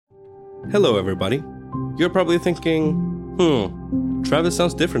Hello everybody. You're probably thinking, Travis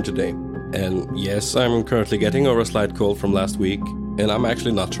sounds different today. And yes, I'm currently getting over a slight cold from last week, and I'm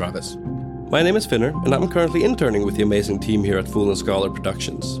actually not Travis. My name is Finner, and I'm currently interning with the amazing team here at Fool and Scholar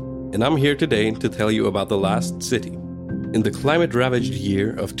Productions. And I'm here today to tell you about The Last City. In the climate-ravaged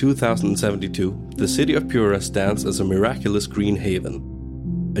year of 2072, the city of Pura stands as a miraculous green haven.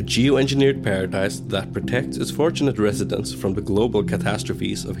 A geoengineered paradise that protects its fortunate residents from the global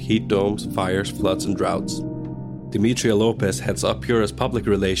catastrophes of heat domes, fires, floods, and droughts. Demetria Lopez heads up Pura's public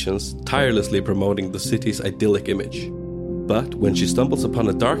relations, tirelessly promoting the city's idyllic image. But when she stumbles upon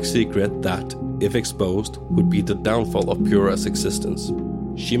a dark secret that, if exposed, would be the downfall of Pura's existence,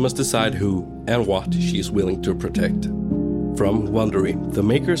 she must decide who and what she is willing to protect. From Wondery, the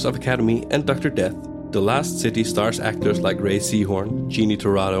makers of Academy and Dr. Death, The Last City stars actors like Ray Seahorn, Jeannie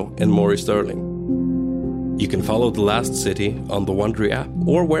Torrado, and Maury Sterling. You can follow The Last City on the Wondery app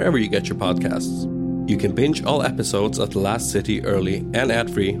or wherever you get your podcasts. You can binge all episodes of The Last City early and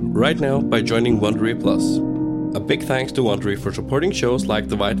ad-free right now by joining Wondery Plus. A big thanks to Wondery for supporting shows like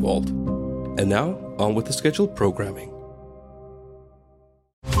The White Vault. And now, on with the scheduled programming.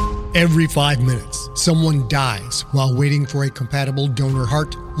 Every 5 minutes, someone dies while waiting for a compatible donor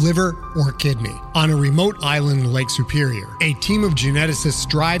heart, liver, or kidney. On a remote island in Lake Superior, a team of geneticists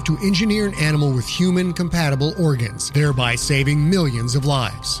strive to engineer an animal with human-compatible organs, thereby saving millions of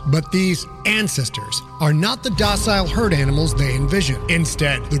lives. But these ancestors are not the docile herd animals they envision.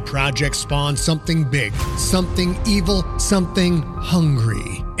 Instead, the project spawns something big, something evil, something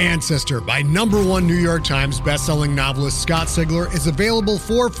hungry. Ancestor by #1 New York Times bestselling novelist Scott Sigler is available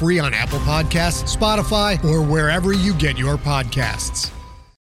for free on Apple Podcasts, Spotify, or wherever you get your podcasts.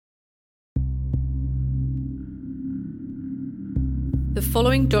 The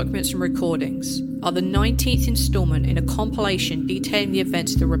following documents and recordings are the 19th installment in a compilation detailing the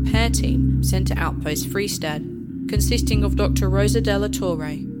events of the repair team sent to Outpost Freestead, consisting of Dr. Rosa Della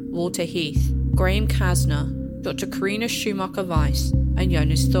Torre, Walter Heath, Graham Kasner, Dr. Karina Schumacher-Weiss, and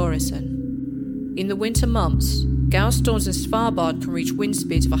Jonas Thorisson. In the winter months, gale storms in Svalbard can reach wind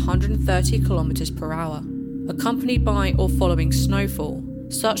speeds of 130 km per hour. Accompanied by or following snowfall,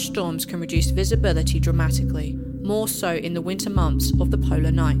 such storms can reduce visibility dramatically, more so in the winter months of the polar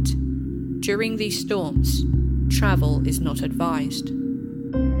night. During these storms, travel is not advised.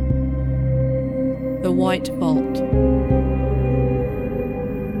 The White Vault.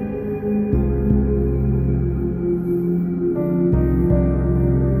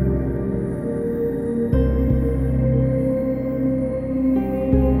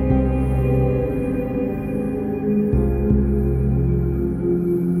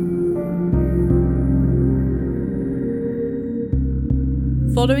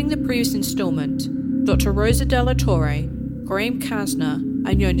 Following the previous installment, Dr. Rosa Della Torre, Graham Kasner,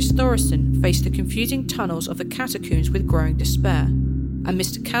 and Jonas Thorisson face the confusing tunnels of the catacombs with growing despair, and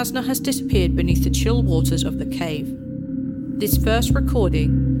Mr. Kasner has disappeared beneath the chill waters of the cave. This first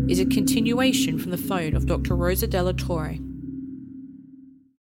recording is a continuation from the phone of Dr. Rosa Della Torre.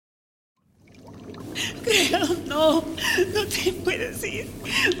 Graham, no te puedes ir.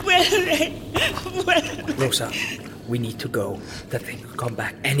 Vuelve. Rosa, we need to go. That thing could come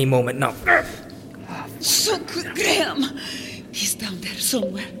back any moment now. So good, Graham. He's down there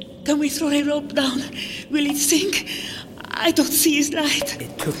somewhere. Can we throw a rope down? Will it sink? I don't see his light.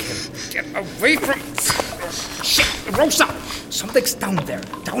 It took him. Get away from... Shit, Rosa! Something's down there.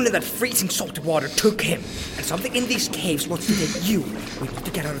 Down in that freezing salty water took him. And something in these caves wants to get you. We need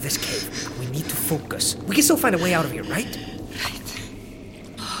to get out of this cave. We need to focus. We can still find a way out of here, right? Right.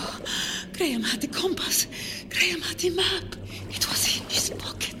 Oh, Graham had the compass. Graham had the map. It was in his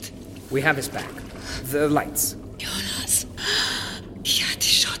pocket. We have his back. The lights. Jonas, he had the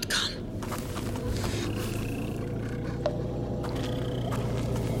shotgun.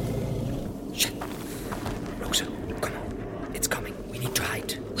 Shit. Rosa, come on. It's coming. We need to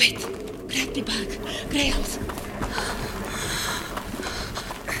hide. Wait, grab the bag. Graham's.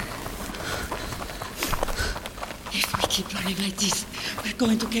 If we keep running like this, we're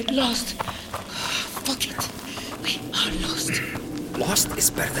going to get lost. Fuck it. We are lost. Lost is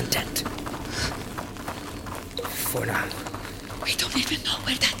better than dead. For now. We don't even know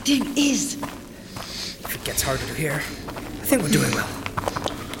where that thing is. If it gets harder to hear, I think we're doing well.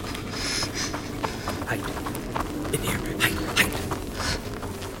 Hide. In here. Hide.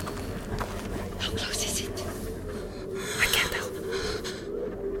 How close is it? I can't tell.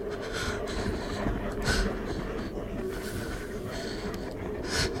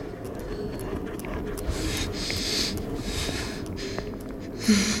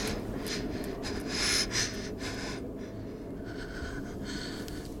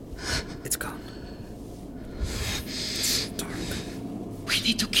 We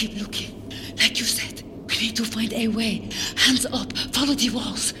need to keep looking. Like you said, we need to find a way. Hands up, follow the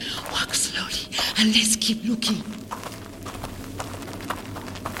walls. Walk slowly, and let's keep looking.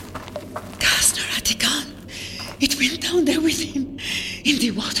 Kastner at the gun. It went down there with him, in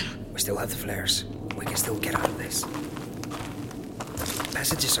the water. We still have the flares. We can still get out of this. The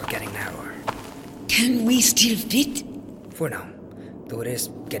passages are getting narrower. Can we still fit? For now, though it is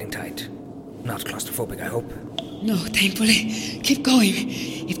getting tight. Not claustrophobic, I hope. No, thankfully. Keep going.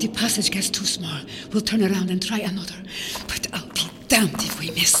 If the passage gets too small, we'll turn around and try another. But I'll be damned if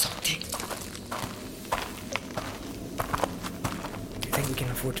we miss something. Do you think we can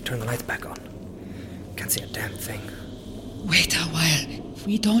afford to turn the lights back on? Can't see a damn thing. Wait a while. If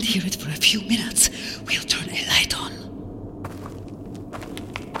we don't hear it for a few minutes, we'll turn a light on.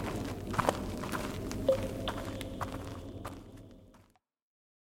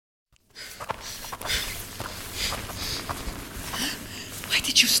 Why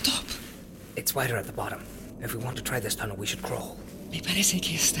did you stop? It's wider at the bottom. If we want to try this tunnel, we should crawl. Me parece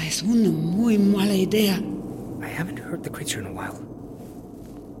que esta es una muy mala idea. I haven't heard the creature in a while.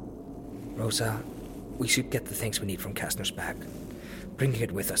 Rosa, we should get the things we need from Kastner's bag. Bringing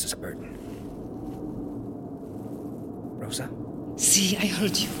it with us is a burden. Rosa? Sí, I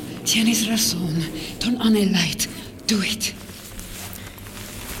heard you. Tienes razón. Turn on a light. Do it.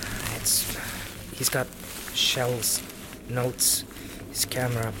 He's got shells, notes, his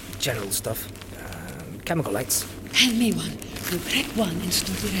camera, general stuff. Chemical lights. Hand me one. We'll break one and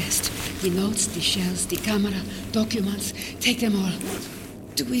store the rest. The notes, the shells, the camera, documents. Take them all.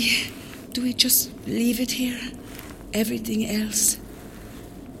 Do we just leave it here? Everything else?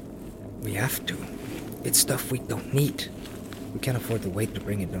 We have to. It's stuff we don't need. We can't afford the weight to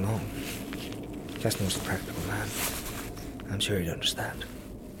bring it along. Kastner's a practical man. I'm sure he'd understand.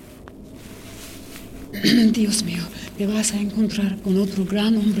 Dios mío, te vas a encontrar con otro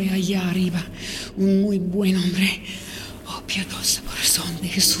gran hombre allá arriba. Un muy buen hombre. Oh, piadoso corazón de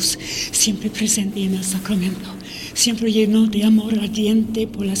Jesús, siempre presente en el sacramento. Siempre lleno de amor ardiente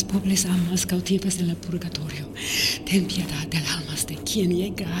por las pobres almas cautivas en el purgatorio. Ten piedad de las almas de quien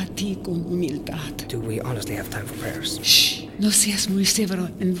llega a ti con humildad. Do we honestly have time for prayers? Shh, no seas muy severo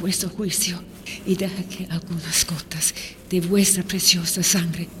en vuestro juicio y deja que algunas gotas de vuestra preciosa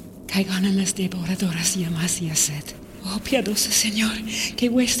sangre caigan en las devoradoras llamas y a sed. Oh, piadoso Señor, que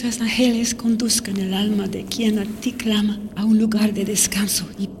vuestros ángeles conduzcan el alma de quien a ti clama a un lugar de descanso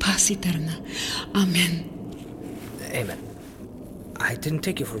y paz eterna. Amén. Amen. I didn't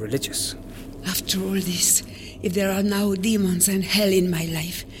take you for religious. After all this, if there are now demons and hell in my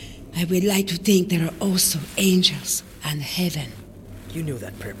life, I would like to think there are also angels and heaven. You knew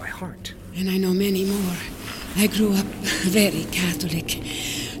that prayer by heart. And I know many more. I grew up very Catholic.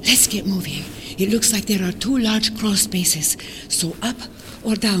 Let's get moving. It looks like there are 2 large crawl spaces. So up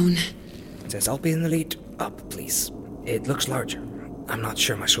or down? It says I'll be in the lead. Up, please. It looks larger. I'm not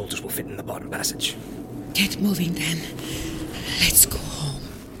sure my shoulders will fit in the bottom passage. Get moving then. Let's go home.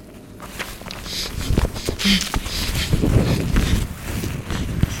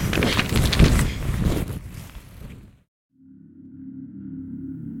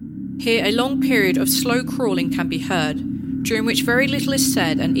 Here, a long period of slow crawling can be heard, during which very little is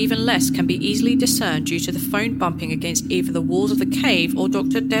said and even less can be easily discerned due to the phone bumping against either the walls of the cave or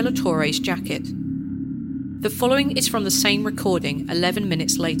Dr. De La Torre's jacket. The following is from the same recording 11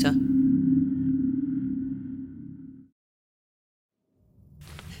 minutes later.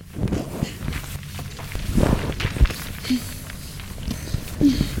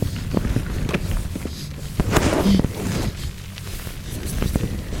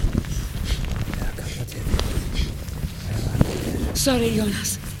 Sorry,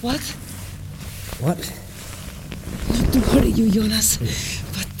 Jonas. What? What? Not to hurry you, Jonas,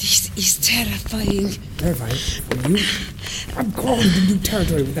 but this is terrifying. Terrifying? For you? I'm crawling into new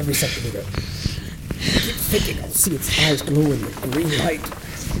territory with every centimeter. I keep thinking I'll see its eyes glow in the green light.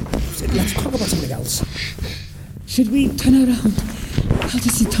 Let's talk about something else. Should we turn around? How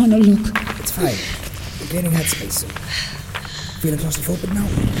does the tunnel look? It's fine. We're gaining headspace soon. Feeling claustrophobic now?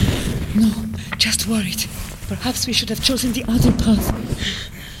 No, just worried. Perhaps we should have chosen the other path.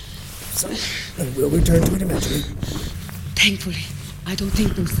 So, then we'll return to it eventually. Thankfully, I don't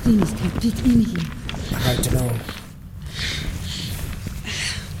think those things can fit in here. Hard to know.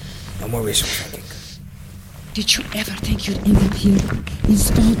 No more wishful thinking. Did you ever think you'd end up here, in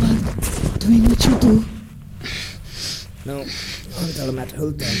Svalbard, doing what you do? No, not until I met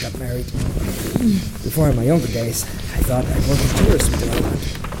Hulda and got married. Before, in my younger days, I thought I'd work in tourism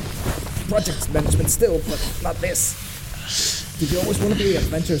development. Project management still, but not this. Did you always want to be an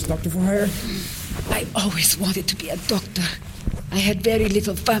adventurous doctor for hire? I always wanted to be a doctor. I had very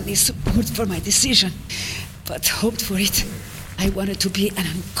little family support for my decision, but hoped for it. I wanted to be an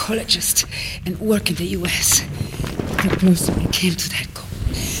oncologist and work in the U.S. The closer I came to that goal,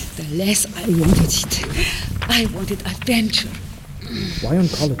 the less I wanted it. I wanted adventure. Why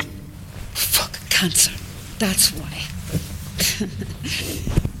oncology? Fuck cancer. That's why.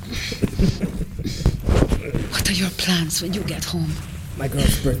 What are your plans when you get home? My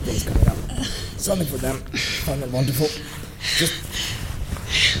girl's birthday is coming up. Something for them. Fun and wonderful. Just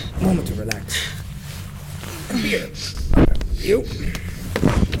a moment to relax. Come here. You?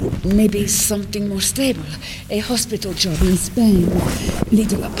 Maybe something more stable. A hospital job in Spain.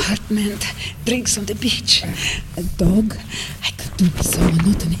 Little apartment. Drinks on the beach. A dog. I could do with some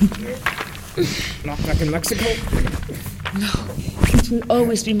monotony. Not back in Mexico? No. It will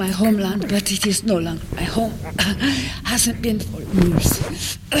always be my homeland, but it is no longer my home. Hasn't been for years.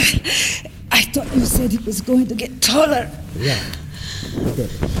 I thought you said it was going to get taller. Yeah, I did.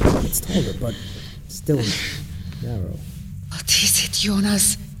 It's taller, but still narrow. What is it,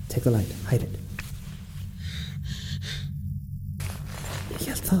 Jonas? Take the light. Hide it.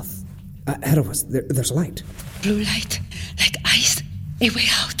 Yeah, tough. Ahead of us, there's a light. Blue light, like ice. A way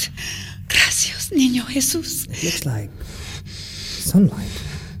out. Gracias, Niño Jesus. It looks like sunlight.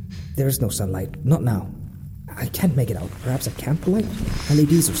 There is no sunlight. Not now. I can't make it out. Perhaps a camp light?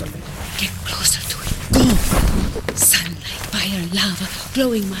 LEDs or something. Get closer to it. Go. Sunlight, fire, lava,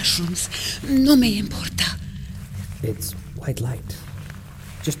 glowing mushrooms. No me importa. It's white light.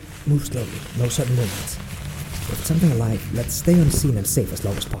 Just move slowly. No sudden movements. If it's something alive, let's stay unseen and safe as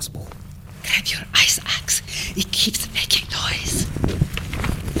long as possible. Grab your ice axe. It keeps making noise.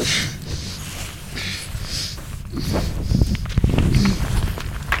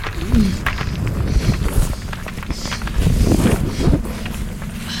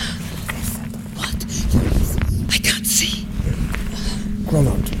 What? I can't see. Crawl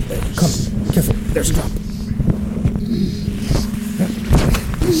out. Come. Careful. There's a drop.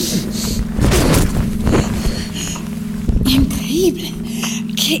 Increíble.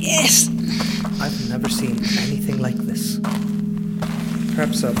 ¿Qué es? I've never seen anything like this.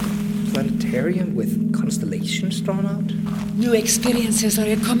 Perhaps a planetarium with constellations drawn out? New experiences are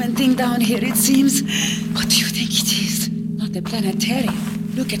a common thing down here, it seems. What do you think it is? Not a planetarium.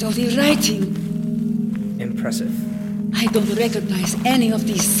 Look at all the writing. Impressive. I don't recognize any of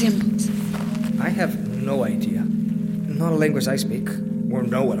these symbols. I have no idea. Not a language I speak, or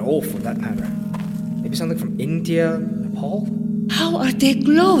know at all for that matter. Maybe something from India, Nepal? How are they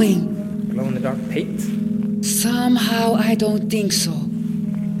glowing? Glow-in-the-dark paint? Somehow I don't think so.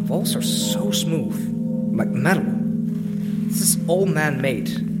 Walls are so smooth, like metal. This is all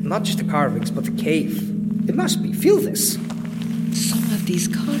man-made, not just the carvings, but the cave. It must be. Feel this. Some of these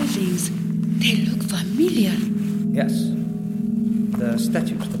carvings, they look familiar. Yes. The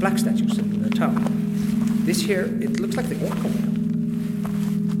statues, the black statues in the tower. This here, it looks like the Oracle Wheel.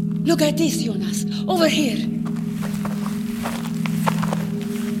 Look at this, Jonas. Over here.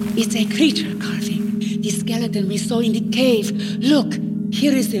 It's a creature carving. The skeleton we saw in the cave. Look,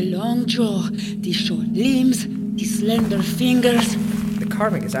 here is the long jaw, the short limbs, the slender fingers. The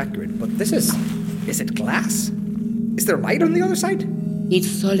carving is accurate, but this is it glass? Is there light on the other side? It's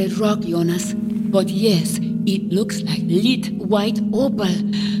solid rock, Jonas. But yes, it looks like lit white opal.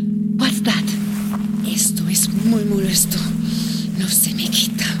 What's that? Esto es muy molesto. No se me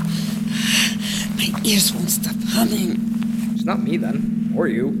quita. My ears won't stop humming. It's not me then, or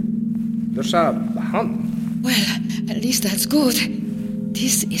you. There's a hum. Well, at least that's good.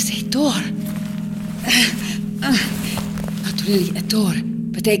 This is a door. Not really a door,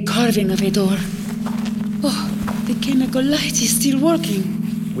 but a carving of a door. Oh, the chemical light is still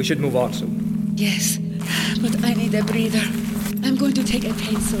working. We should move on soon. Yes, but I need a breather. I'm going to take a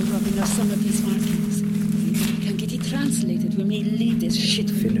pencil rubbing of some of these markings. Maybe we can get it translated when we leave this shit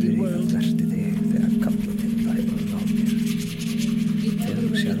with the world.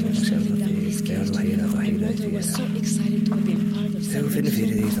 Walter was so excited to have been part of something so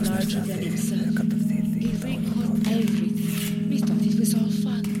much larger than himself. He recalled everything. We thought it was all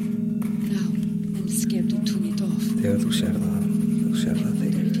fun. Now, I'm scared to tune it off. Wonder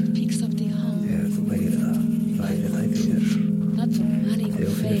if it picks up the hum. Not for money or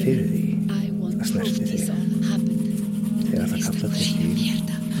fame. I want proof this all happened.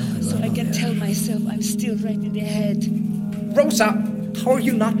 So I can tell myself I'm still right in the head. Rosa, how are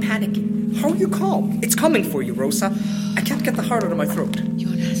you not panicking? How are you calm? It's coming for you, Rosa. I can't get the heart out of my throat.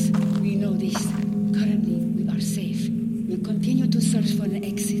 Jonas, we know this. Currently, we are safe. We'll continue to search for an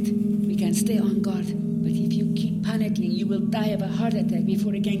exit. We can stay on guard. But if you keep panicking, you will die of a heart attack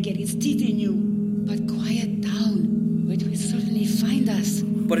before it can get its teeth in you. But quiet down. It will certainly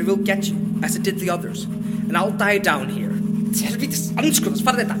but it will get you, as it did the others. And I'll die down here. Helvítis anskurðs,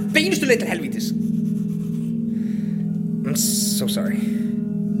 farðu þetta, beinustu leið til helvítis. I'm so sorry.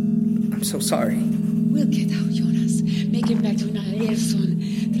 I'm so sorry. We'll get out, Jonas. Make it back to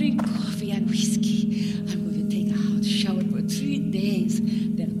Nalesson. Drink coffee and whiskey. I'm going to take a hot shower for 3 days.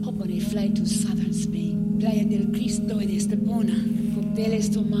 Then hop on a flight to southern Spain. Playa del Cristo en Estepona. Cocteles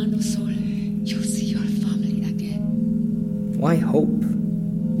tomando sol. You'll see your family again. Why hope?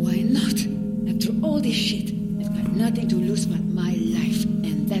 Why not? After all this shit, I've got nothing to lose but my life.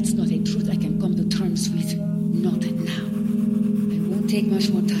 And that's not a truth I can come to terms with. Not now. I won't take much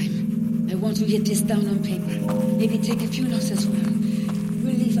more time. I want to get this down on paper. Maybe take a few notes as well.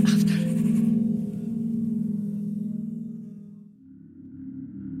 We'll leave after.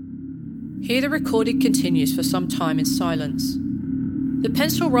 Here the recording continues for some time in silence. The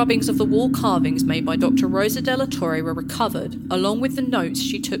pencil rubbings of the wall carvings made by Dr. Rosa Della Torre were recovered, along with the notes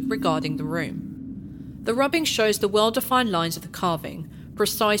she took regarding the room. The rubbing shows the well-defined lines of the carving,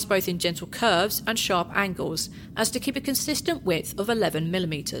 precise both in gentle curves and sharp angles, as to keep a consistent width of 11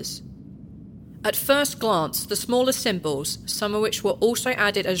 millimeters. At first glance, the smaller symbols, some of which were also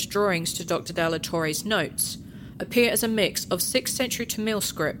added as drawings to Dr. Della Torre's notes, appear as a mix of 6th century Tamil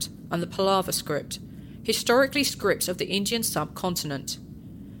script and the Pallava script, historically scripts of the Indian subcontinent.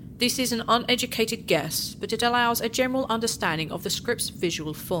 This is an uneducated guess, but it allows a general understanding of the script's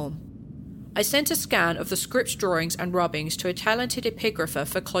visual form. I sent a scan of the script's drawings and rubbings to a talented epigrapher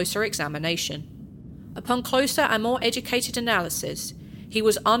for closer examination. Upon closer and more educated analysis, he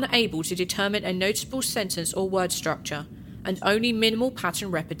was unable to determine a noticeable sentence or word structure, and only minimal pattern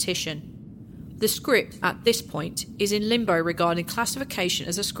repetition. The script, at this point, is in limbo regarding classification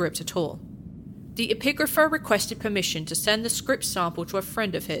as a script at all. The epigrapher requested permission to send the script sample to a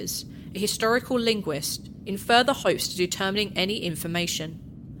friend of his, a historical linguist, in further hopes to determining any information.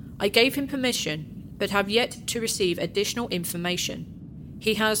 I gave him permission, but have yet to receive additional information.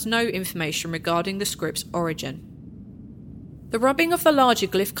 He has no information regarding the script's origin. The rubbing of the larger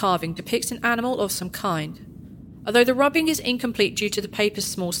glyph carving depicts an animal of some kind. Although the rubbing is incomplete due to the paper's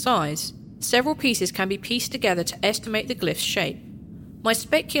small size, several pieces can be pieced together to estimate the glyph's shape. My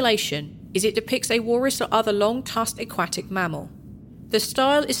speculation is it depicts a walrus or other long-tusked aquatic mammal. The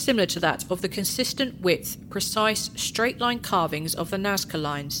style is similar to that of the consistent width, precise, straight-line carvings of the Nazca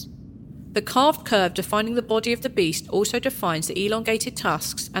lines. The carved curve defining the body of the beast also defines the elongated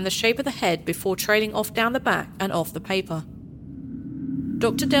tusks and the shape of the head before trailing off down the back and off the paper.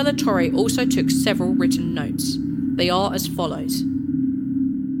 Dr. Della Torre also took several written notes. They are as follows.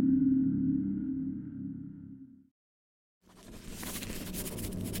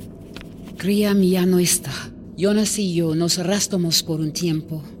 Cría mía no está. Jonas y yo nos arrastramos por un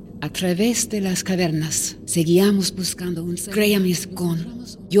tiempo. A través de las cavernas, seguíamos buscando un... Graham is gone.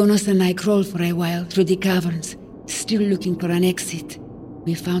 Jonas and I crawled for a while through the caverns, still looking for an exit.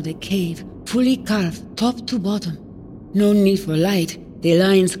 We found a cave, fully carved, top to bottom. No need for light. The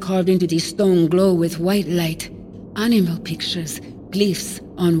lines carved into the stone glow with white light. Animal pictures, glyphs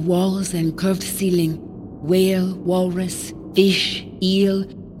on walls and curved ceiling. Whale, walrus, fish, eel,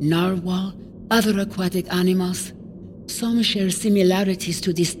 narwhal, other aquatic animals. Some share similarities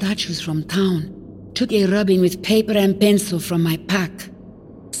to the statues from town. Took a rubbing with paper and pencil from my pack.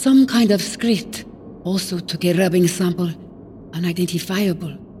 Some kind of script. Also took a rubbing sample.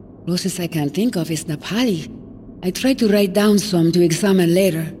 Unidentifiable. Closest I can think of is Nepali. I tried to write down some to examine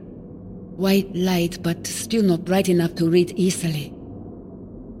later. White light, but still not bright enough to read easily.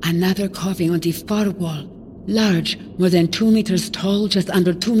 Another carving on the far wall. Large, more than 2 meters tall, just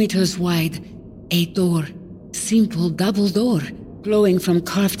under 2 meters wide. A door. Simple double door, glowing from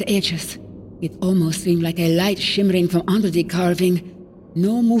carved edges. It almost seemed like a light shimmering from under the carving.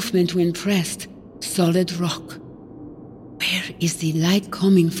 No movement to impress. Solid rock. Where is the light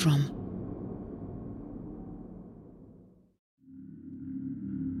coming from?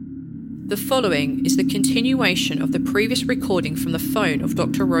 The following is the continuation of the previous recording from the phone of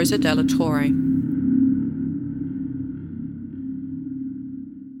Dr. Rosa Della Torre.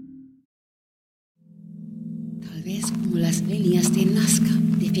 Tal vez como las líneas de Nazca,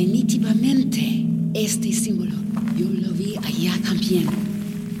 definitivamente este símbolo yo lo vi allá también.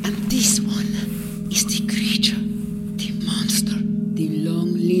 And this one is the creature, the monster, the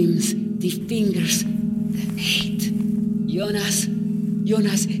long limbs, the fingers, the hate.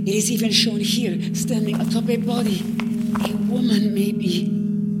 Jonas, it is even shown here, standing atop a body. A woman, maybe.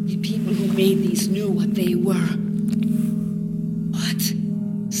 The people who made these knew what they were. What?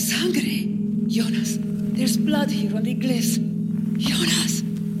 Sangre? Jonas, there's blood here on the glyphs. Jonas!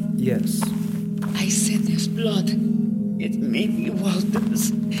 Yes. I said there's blood. It may be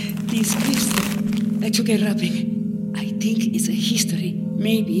Walter's. These gifts, I took a rubbing. I think it's a history,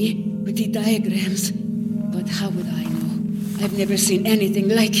 maybe, with the diagrams. But how would I know? I've never seen anything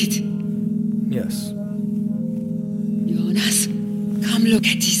like it. Yes. Jonas, come look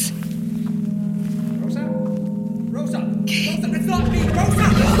at this. Rosa? Rosa! Rosa, it's not me! Rosa,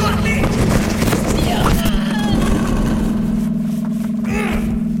 it's not me!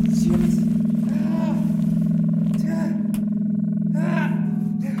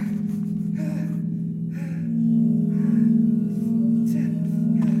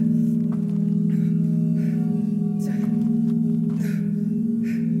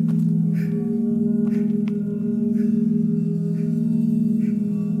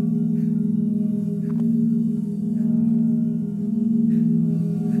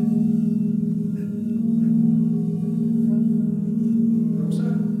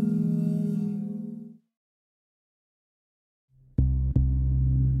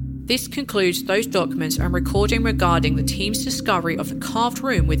 This concludes those documents and recording regarding the team's discovery of the carved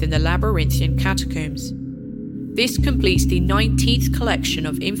room within the Labyrinthian catacombs. This completes the 19th collection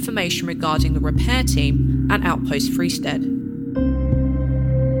of information regarding the repair team and Outpost Freestead.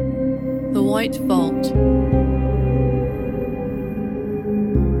 The White Vault.